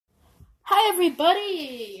Hi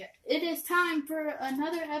everybody! It is time for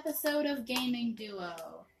another episode of Gaming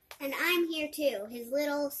Duo. And I'm here too, his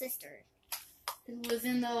little sister. Who was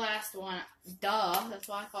in the last one. Duh, that's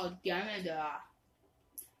why I call it Gaming Duo.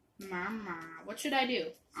 Mama. What should I do?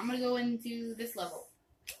 I'm gonna go into this level.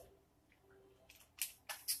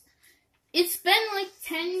 It's been like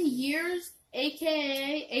 10 years,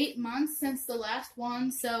 aka 8 months since the last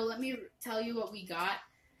one, so let me tell you what we got.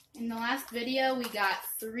 In the last video, we got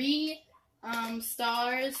 3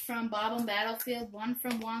 stars from Bob on Battlefield, 1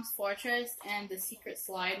 from Wong's Fortress, and the secret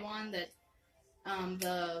slide one, that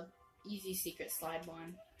the easy secret slide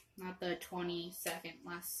one, not the 20-second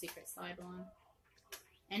last secret slide one.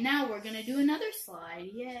 And now we're gonna do another slide.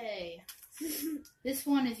 Yay! This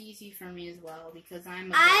one is easy for me as well because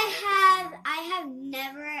I'm a I have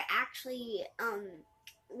never actually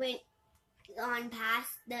gone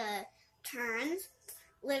past the turns.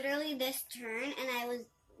 Literally this turn, and I was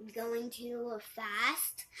going too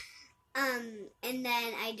fast, and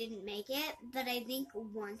then I didn't make it, but I think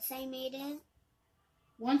once I made it.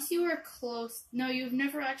 Once you were close. No, you've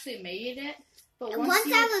never actually made it, but once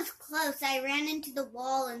I was close, I ran into the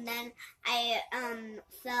wall, and then I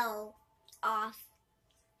fell off.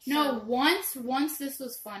 So. No, once this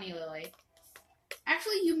was funny, Lily.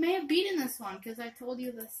 Actually, you may have beaten this one, because I told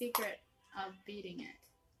you the secret of beating it.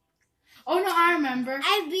 Oh, no, I remember.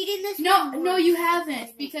 I've beaten this one. No, you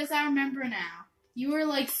haven't, because I remember now. You were,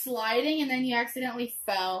 like, sliding, and then you accidentally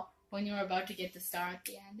fell when you were about to get the star at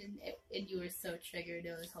the end, and you were so triggered.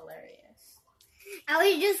 It was hilarious. I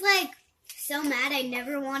was just, like, so mad I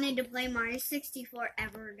never wanted to play Mario 64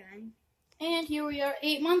 ever again. And here we are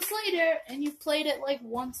 8 months later, and you've played it, like,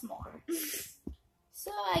 once more.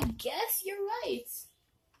 So I guess you're right.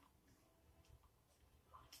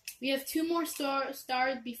 We have 2 more stars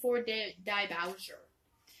before Die Bowser.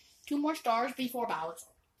 2 more stars before Bowser.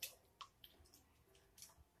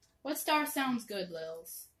 What star sounds good,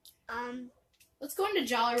 Lils? Let's go into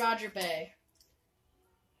Jolly Roger Bay.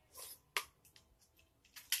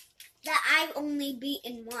 That I've only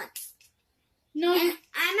beaten once. No. And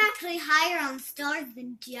I'm actually higher on stars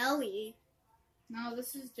than Joey. No,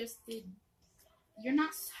 this is just the... You're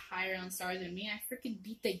not higher on stars than me. I freaking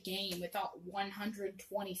beat the game without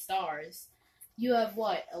 120 stars. You have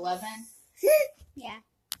what, 11? Yeah.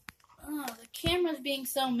 Oh, the camera's being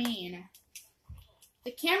so mean.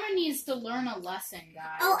 The camera needs to learn a lesson,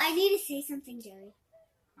 guys. Oh, I need to say something, Joey.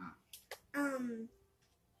 Huh.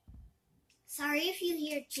 Sorry if you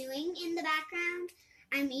hear chewing in the background.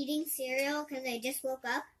 I'm eating cereal because I just woke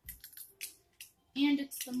up. And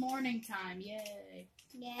it's the morning time, yay.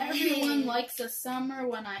 Yay. Everyone likes the summer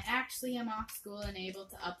when I actually am off school and able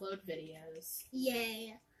to upload videos.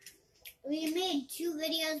 Yay. We made 2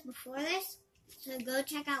 videos before this, so go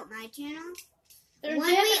check out my channel. When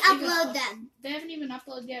we upload them. They haven't even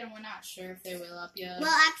uploaded yet, and we're not sure if they will upload.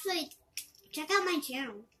 Well, actually, check out my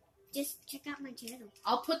channel. Just check out my channel.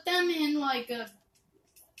 I'll put them in, like,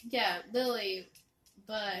 Lily,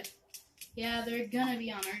 but... Yeah, they're gonna be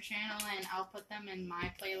on our channel, and I'll put them in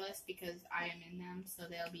my playlist because I am in them, so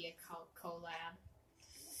they'll be a collab.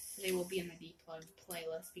 They will be in the Deplugged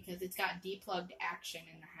playlist because it's got Deplugged action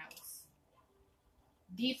in the house.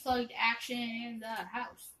 Deplugged action in the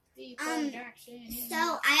house. Deplugged action in the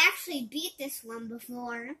house. So, I actually beat this one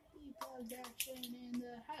before. Deplugged action in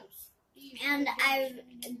the house. And I've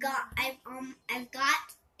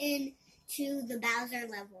got into the Bowser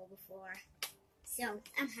level before. So,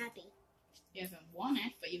 I'm happy. You haven't won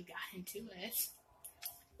it, but you've gotten into it.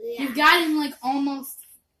 Yeah. You've gotten, like, almost...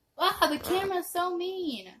 Wow, the camera's so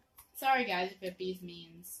mean. Sorry, guys, if it be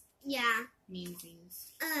means. Yeah. Means.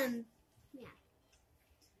 Yeah.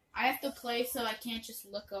 I have to play so I can't just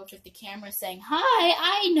look over at the camera saying, "Hi,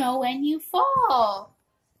 I know when you fall."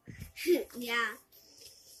 Yeah.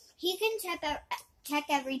 He can check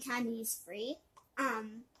every time he's free.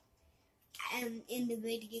 And in the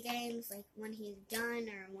video games, like when he's done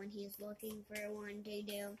or when he's looking for one to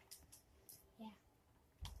do. Yeah.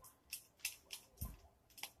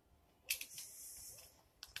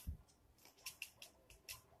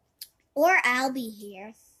 Or I'll be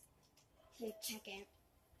here to check it.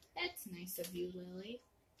 That's nice of you, Lily.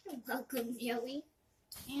 You're welcome, Joey.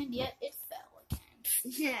 And yet it fell again.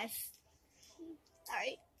 Yes.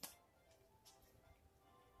 Sorry.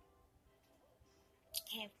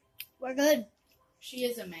 Okay. We're good. She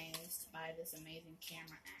is amazed by this amazing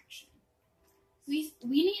camera action. We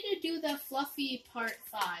need to do the Fluffy Part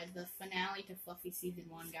 5, the finale to Fluffy Season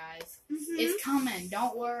 1, guys. Mm-hmm. It's coming,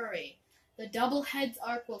 don't worry. The Double Heads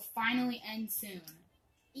arc will finally end soon.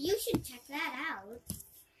 You should check that out.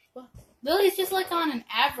 Well, Lily's just like on an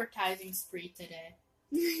advertising spree today.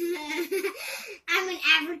 I'm an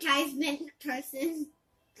advertisement person.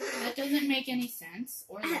 That doesn't make any sense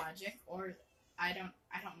or logic, or I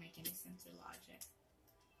don't make any sense or logic.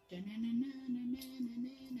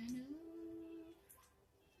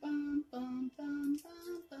 Bum, bum, bum,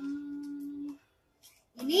 bum, bum.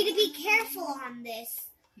 You need to be careful on this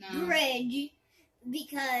bridge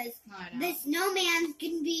because No, I don't. the snowman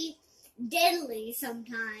can be deadly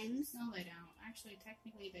sometimes. No, they don't. Actually,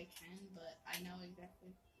 technically they can, but I know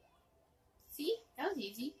exactly. See? That was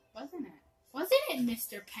easy, wasn't it? Wasn't it,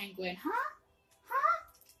 Mr. Penguin? Huh?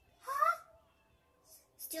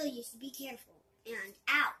 Still, you should be careful. And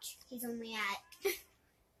ouch, he's only at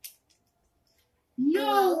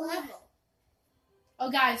No! level. Oh,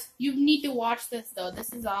 guys, you need to watch this, though.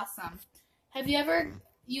 This is awesome. Have you ever...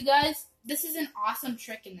 You guys, this is an awesome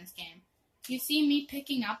trick in this game. You see me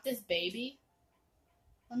picking up this baby?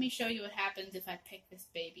 Let me show you what happens if I pick this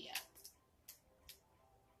baby up.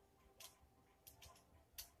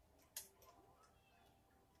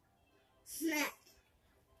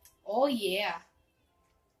 Oh, yeah.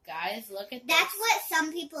 Guys, look at this. That's what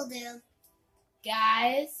some people do.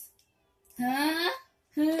 Guys. Huh?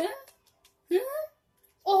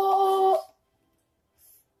 Oh!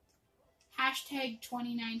 Hashtag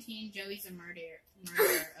 2019 Joey's a murderer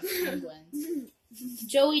of penguins.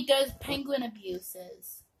 Joey does penguin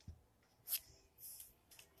abuses.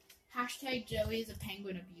 Hashtag Joey is a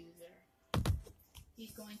penguin abuser.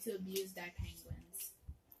 He's going to abuse that penguins.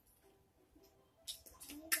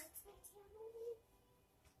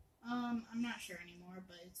 I'm not sure anymore,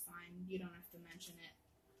 but it's fine. You don't have to mention it.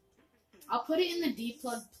 I'll put it in the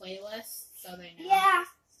Deplugged playlist so they know. Yeah.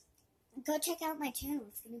 Go check out my channel.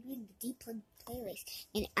 It's gonna be in the Deplugged playlist,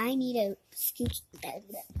 and I need to scooch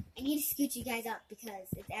you guys up because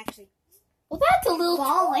it's actually. Well, that's a little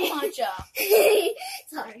falling. too much up.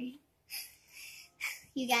 Sorry.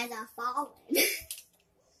 You guys are falling.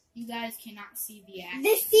 You guys cannot see the action.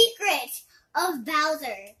 The secret of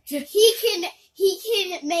Bowser. He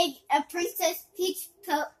can make a Princess Peach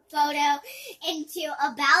photo into a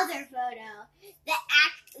Bowser photo.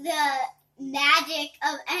 The magic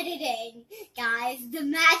of editing, guys. The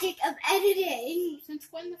magic of editing. Since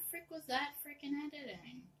when the frick was that frickin'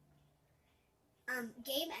 editing?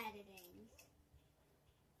 Game editing.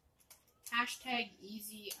 Hashtag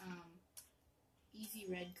easy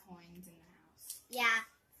red coins in the house. Yeah.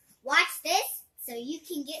 Watch this so you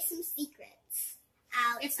can get some secrets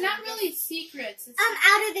out. It's not really secrets. It's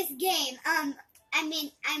out of this game. I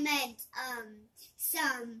meant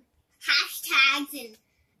some hashtags and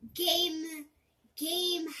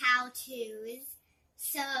game how-tos.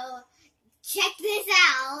 So check this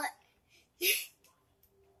out.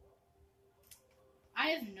 I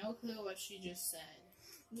have no clue what she just said.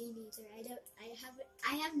 Me neither.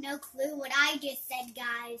 I have no clue what I just said,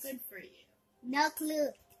 guys. Good for you. No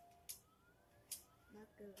clue.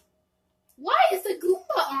 Why is the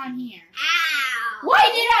Goomba on here? Ow! Why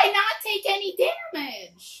did I not take any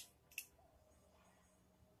damage?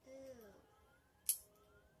 Ew.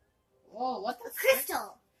 Whoa, what the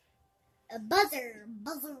Crystal. A buzzer.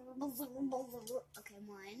 Okay,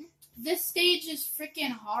 one. This stage is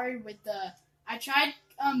freaking hard with the... I tried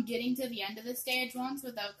getting to the end of the stage once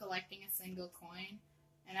without collecting a single coin,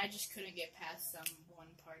 and I just couldn't get past some one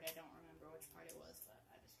part. I don't remember which part it was, but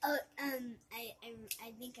I just...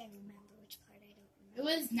 I think I remember which part. I don't remember. It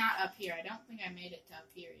was not up here. I don't think I made it to up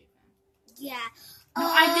here even. Yeah. No,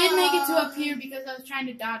 I did make it to up here because I was trying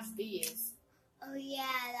to dodge these. Oh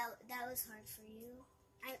yeah, that was hard for you.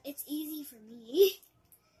 It's easy for me.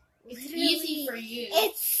 It's Literally, easy for you.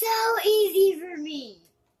 It's so easy for me.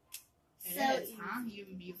 It so is, huh?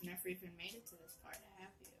 You've never even made it to this part,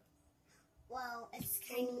 have you? Well, it's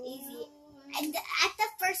kind of easy. And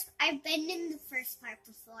I've been in the first part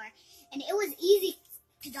before, and it was easy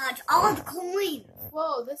to dodge all the coins.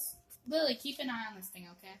 Whoa, Lily, keep an eye on this thing,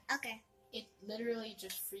 okay? Okay. It literally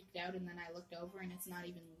just freaked out, and then I looked over, and it's not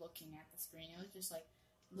even looking at the screen. It was just like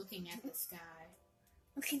looking at the sky.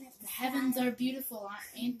 Looking at The heavens are beautiful,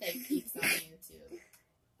 ain't they? Peeps on YouTube.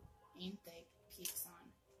 Ain't they? Peeps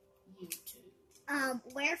on YouTube.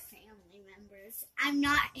 We're family members. I'm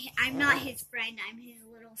not his friend. I'm his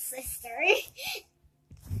little sister.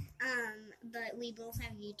 But we both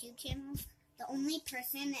have YouTube channels. The only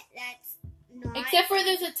person that's not... Except for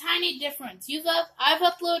there's a tiny difference. I've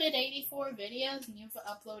uploaded 84 videos, and you've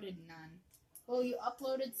uploaded none. Well, you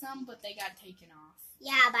uploaded some, but they got taken off.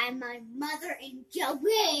 Yeah, by my mother and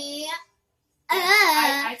Joey.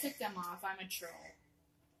 I took them off. I'm a troll.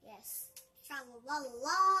 Yes.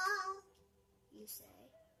 Tra-la-la-la-la. You say.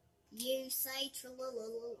 You say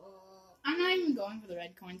tra-la-la-la-la. I'm not even going for the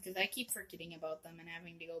red coins because I keep forgetting about them and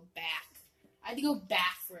having to go back. I had to go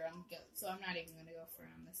back for them, so I'm not even going to go for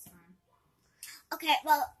them this time. Okay,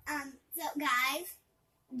 well, so guys,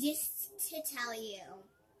 just to tell you.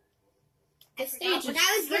 This stage is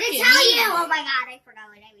I was going to freaking tell you! easy. Oh my god, I forgot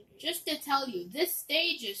what I was doing. Just to tell you, this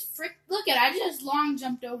stage is Look at, I just long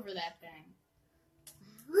jumped over that thing.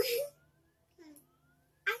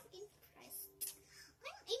 I'm impressed.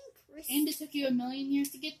 And it took you 1,000,000 years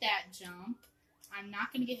to get that jump. I'm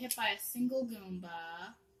not going to get hit by a single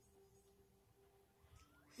Goomba.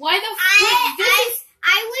 Why the frick?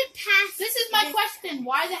 I would pass. This is my question.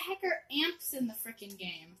 Why the heck are amps in the frickin'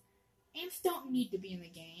 game? Amps don't need to be in the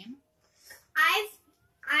game.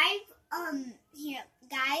 Here,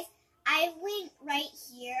 guys, I went right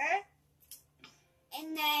here,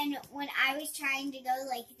 and then when I was trying to go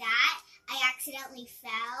like that, I accidentally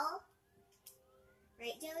fell.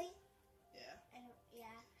 Right, Joey?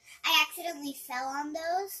 I accidentally fell on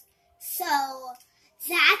those, so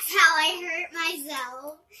that's how I hurt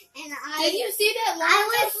myself. And Did you see that?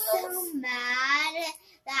 I was so mad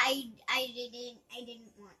that I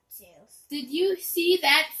didn't want to. Did you see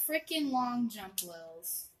that frickin' long jump,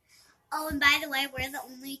 Lils? Oh, and by the way, we're the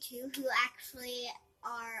only two who actually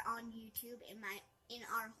are on YouTube in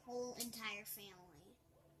our whole entire family.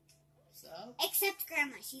 So? Except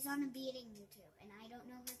Grandma, she's on a beating YouTube, and I don't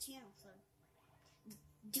know her channel, so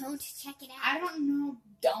don't check it out. I don't know.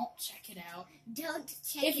 Don't check it out. Don't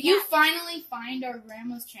check it out. If you finally find our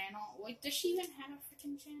grandma's channel, wait, does she even have a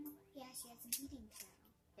freaking channel? Yeah, she has a beating channel.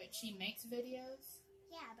 Wait, she makes videos?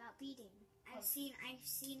 Yeah, about beating. I've seen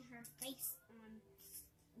her face on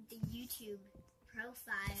the YouTube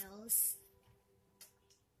profiles,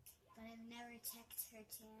 but I've never checked her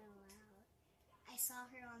channel out. I saw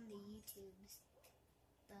her on the YouTubes,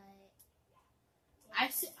 but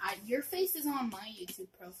your face is on my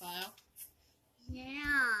YouTube profile.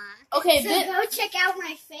 yeah. Okay, so go check out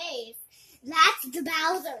my face. That's the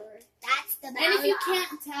Bowser. That's the Bowser. And if you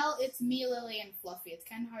can't tell, it's me, Lily, and Fluffy. It's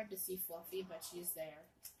kind of hard to see Fluffy, but she's there.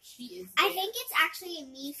 She is there. I think it's actually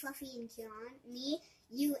me, Fluffy, and Keon. Me,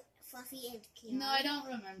 you, Fluffy, and Keon. No, I don't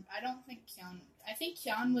remember. I don't think Keon... I think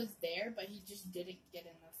Keon was there, but he just didn't get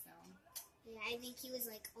in the film. Yeah, I think he was,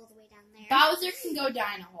 like, all the way down there. Bowser can go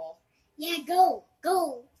die in a hole. Yeah, go.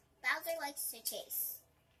 Go. Bowser likes to chase.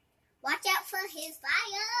 Watch out for his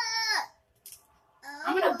fire. Oh.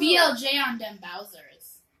 I'm gonna BLJ on them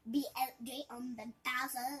Bowsers. BLJ on the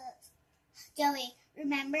Bowsers. Joey,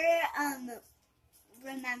 remember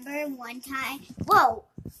one time? Whoa.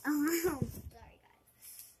 Sorry,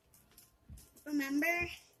 guys.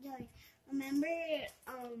 Joey, remember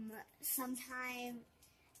sometime.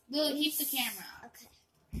 Lily, keep the camera up. Okay.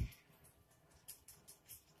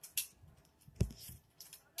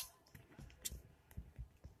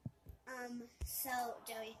 So,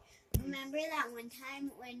 Joey, remember that one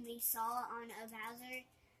time when we saw on a Bowser,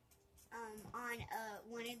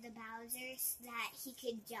 one of the Bowsers, that he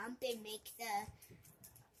could jump and make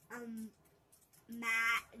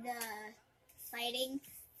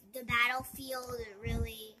the battlefield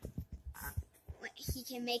really, he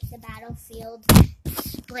can make the battlefield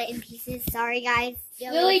split in pieces. Sorry, guys.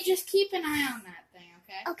 Joey. Lily, just keep an eye on that thing,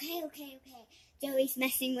 okay? Okay. Joey's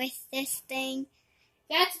messing with this thing.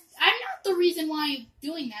 I'm not the reason why you're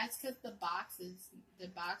doing that. It's because the box is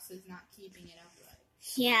not keeping it upright.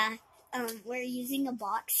 Yeah, we're using a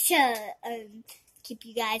box to keep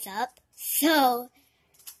you guys up. So,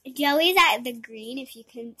 Joey's at the green, if you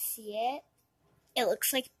couldn't see it. It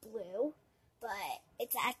looks like blue, but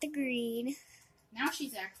it's at the green. Now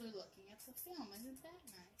she's actually looking at the film. Isn't that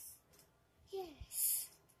nice? Yes.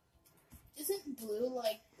 Isn't blue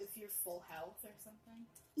like if you're full health or something?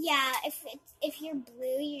 Yeah, if you're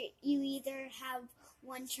blue, you either have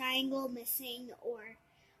one triangle missing or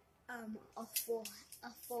a full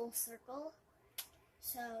circle.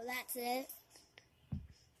 So that's it.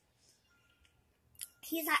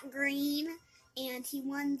 He's at green, and he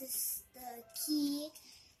won the key,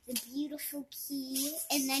 the beautiful key,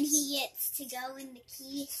 and then he gets to go in the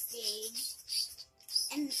key stage.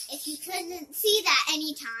 And if he couldn't see that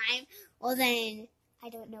anytime, well then I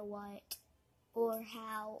don't know what or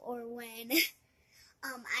how or when.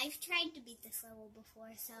 I've tried to beat this level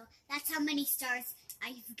before, so that's how many stars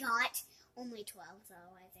I've got. Only 12,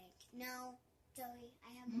 though, I think. No, Joey,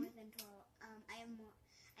 I have more than 12. I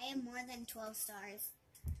have more than 12 stars,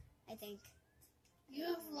 I think. You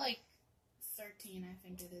have like 13, I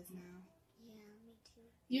think it is now. Yeah, me too.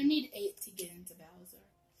 You need 8 to get into Bowser.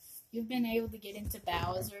 You've been able to get into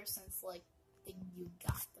Bowser since like you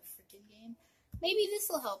got the freaking game. Maybe this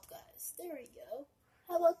will help, guys. There we go.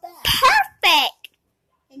 How about that? Perfect!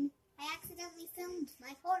 And I accidentally filmed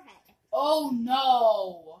my forehead. Oh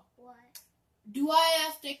no! What? Do I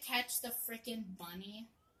have to catch the frickin' bunny?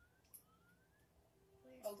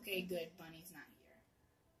 Okay, good. Bunny's not here.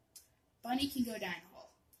 Bunny can go down a hole.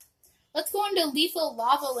 Let's go into Lethal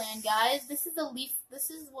Lava Land, guys. This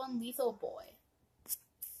is one lethal boy.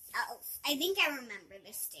 Oh, I think I remember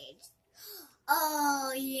this stage.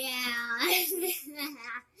 Oh yeah. I'm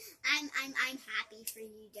happy for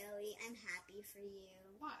you, Joey. I'm happy for you.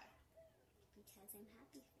 Why? Because I'm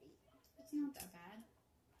happy for you. It's not that bad.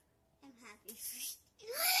 I'm happy for you.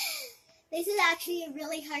 This is actually a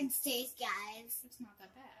really hard stage, guys. It's not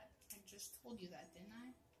that bad. I just told you that, didn't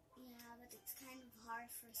I? Yeah, but it's kind of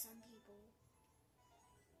hard for some people.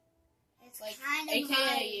 It's Like, kind of AKA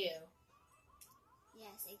hard. you.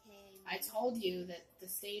 Yes, AKA me. I told you that the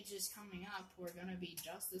stages coming up were going to be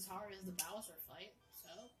just as hard as the Bowser fight, so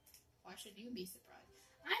why should you be surprised?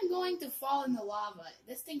 I'm going to fall in the lava.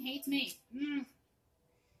 This thing hates me.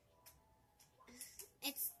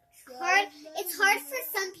 It's hard. It's hard for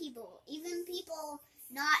some people, even people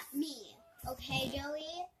not me. Okay,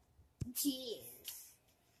 Joey? Jeez.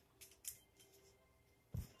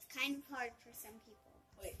 It's kind of hard for some people.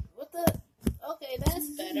 Wait, what the? Okay, that's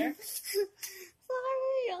better.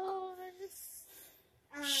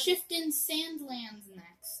 Shiftin' Sandlands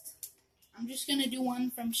next. I'm just gonna do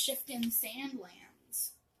one from Shiftin'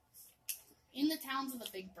 Sandlands. In the towns of the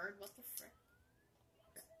Big Bird, what the frick?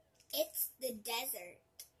 It's the desert.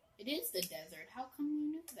 It is the desert. How come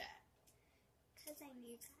you knew that? Because I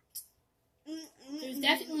knew that. There's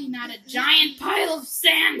definitely not a giant pile of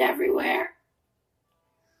sand everywhere.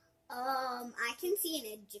 I can see an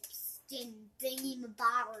Egyptian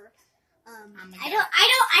thingy-mabobber. my I God.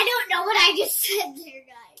 don't know what I just said there,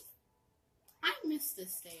 guys. I missed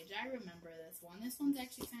this stage. I remember this one. This one's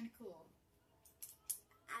actually kind of cool.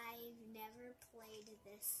 I've never played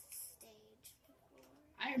this stage before.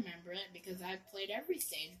 I remember it because I've played every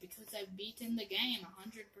stage because I've beaten the game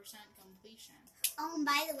 100% completion. Oh, and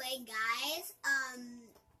by the way, guys,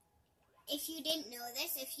 if you didn't know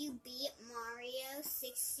this, if you beat Mario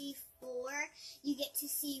 64, you get to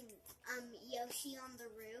see Yoshi on the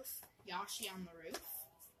roof. Yoshi on the roof?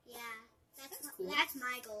 Yeah, that's cool. That's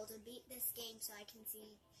my goal, to beat this game so I can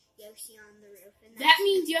see Yoshi on the roof. And That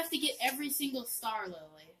means you have to get every single star,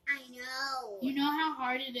 Lily. I know. You know how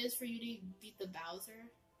hard it is for you to beat the Bowser?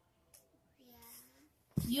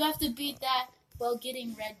 Yeah. You have to beat that while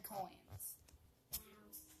getting red coins.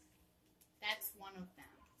 Wow. That's one of them.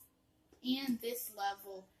 And this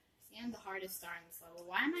level, and the hardest star in this level.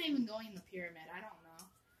 Why am I even going in the pyramid? I don't know.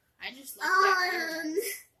 I just like that pyramid.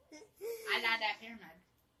 I like that pyramid.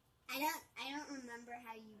 I don't remember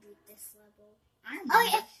how you beat this level. I remember. Oh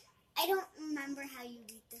yeah, I don't remember how you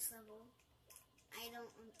beat this level. I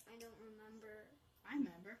don't remember. I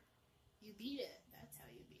remember. You beat it. That's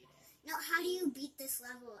how you beat it. No, how do you beat this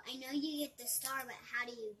level? I know you get the star, but how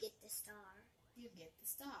do you get the star? You get the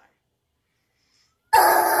star.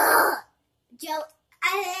 Joe,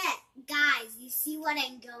 guys, you see what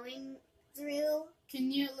I'm going through?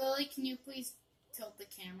 Lily, can you please tilt the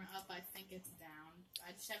camera up? I think it's down.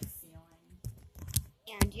 I just have a feeling.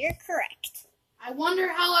 And you're correct. I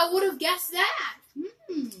wonder how I would have guessed that.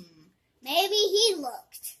 Maybe he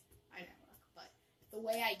looked. I didn't look, but the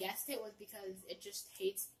way I guessed it was because it just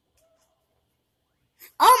hates.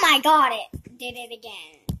 Oh my god, it did it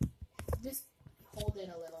again. Just hold it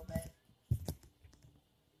a little bit.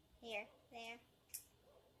 Here, there.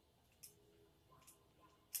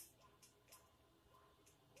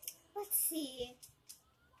 Let's see.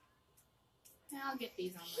 I'll get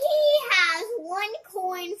these on. He has 1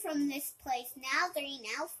 coin from this place. Now 3,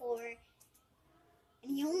 now 4.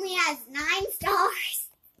 And he only has 9 stars.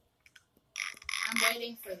 I'm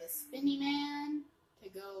waiting for the spinny man to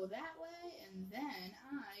go that way, and then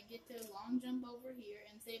I get to long jump over here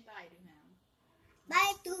and say bye to him.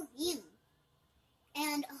 Bye to him.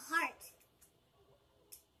 And a heart.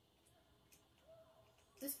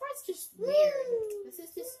 This part's just weird.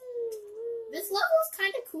 This level is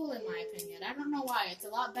kind of cool in my opinion. I don't know why. It's a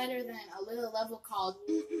lot better than a little level called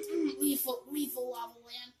Lethal Lava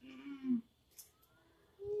Land.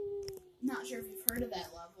 Not sure if you've heard of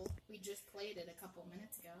that level. We just played it a couple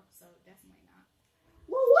minutes ago, so definitely not.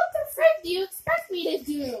 Well, what the frick do you expect me to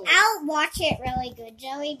do? I'll watch it really good,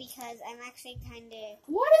 Joey, because I'm actually kind of...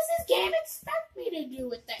 What does this game expect me to do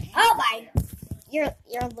with the Oh my... You're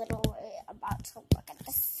literally about to look at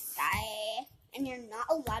the sky, and you're not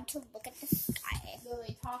allowed to look at the sky.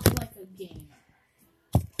 Lily, talk like a gamer.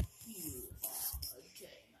 You are a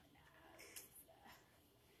gamer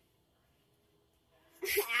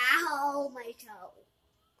now. Ow, my toe.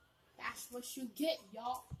 That's what you get,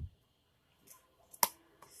 y'all.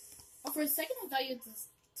 For a second, I thought you just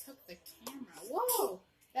took the camera. Whoa!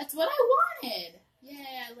 That's what I wanted!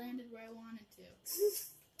 Yeah, I landed where I wanted to.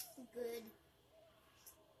 Good.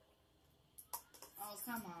 Oh,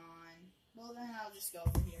 come on. Well, then I'll just go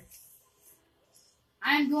over here.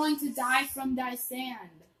 I'm going to die from die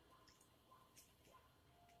sand.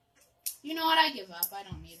 You know what? I give up. I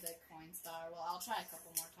don't need the coin star. Well, I'll try a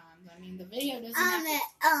couple more times. I mean, the video doesn't have to...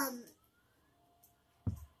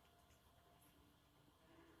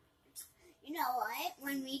 You know what?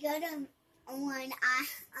 When we go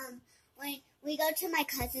to my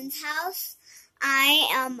cousin's house, I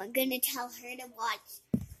am gonna tell her to watch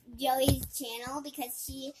Joey's channel because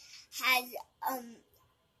she has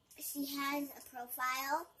a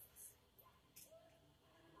profile.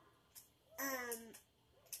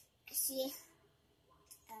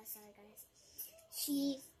 Sorry guys.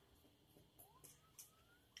 She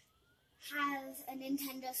has a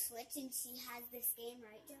Nintendo Switch and she has this game,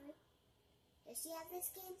 right, Joey? Does she have this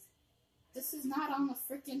game? This is not on the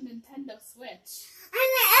freaking Nintendo Switch.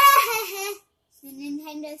 The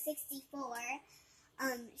Nintendo 64.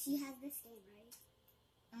 She has this game, right?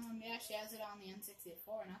 Yeah, she has it on the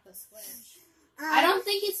N64, not the Switch. I don't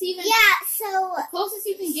think it's even... Yeah, so... The closest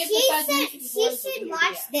you can get she should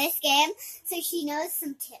watch this game so she knows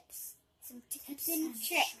some tips. Some tips and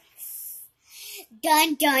tricks.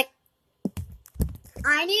 Dun, dun.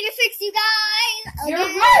 I need to fix you guys. Okay? You're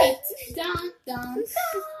right. Dun, dun, dun.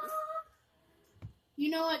 You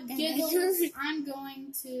know what, Giggles? I'm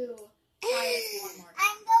going to try this one more time.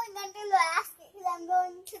 I'm going under the basket because I'm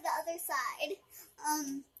going to the other side.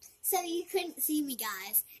 So you couldn't see me,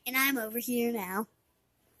 guys. And I'm over here now.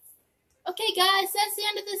 Okay, guys, that's the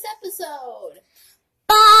end of this episode.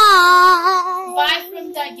 Bye. Bye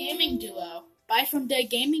from the gaming duo. Bye from the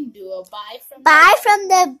gaming duo. Bye from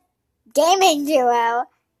the gaming duo.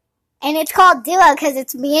 And it's called Duo because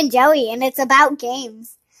it's me and Joey. And it's about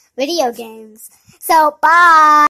games. Video games. So, bye.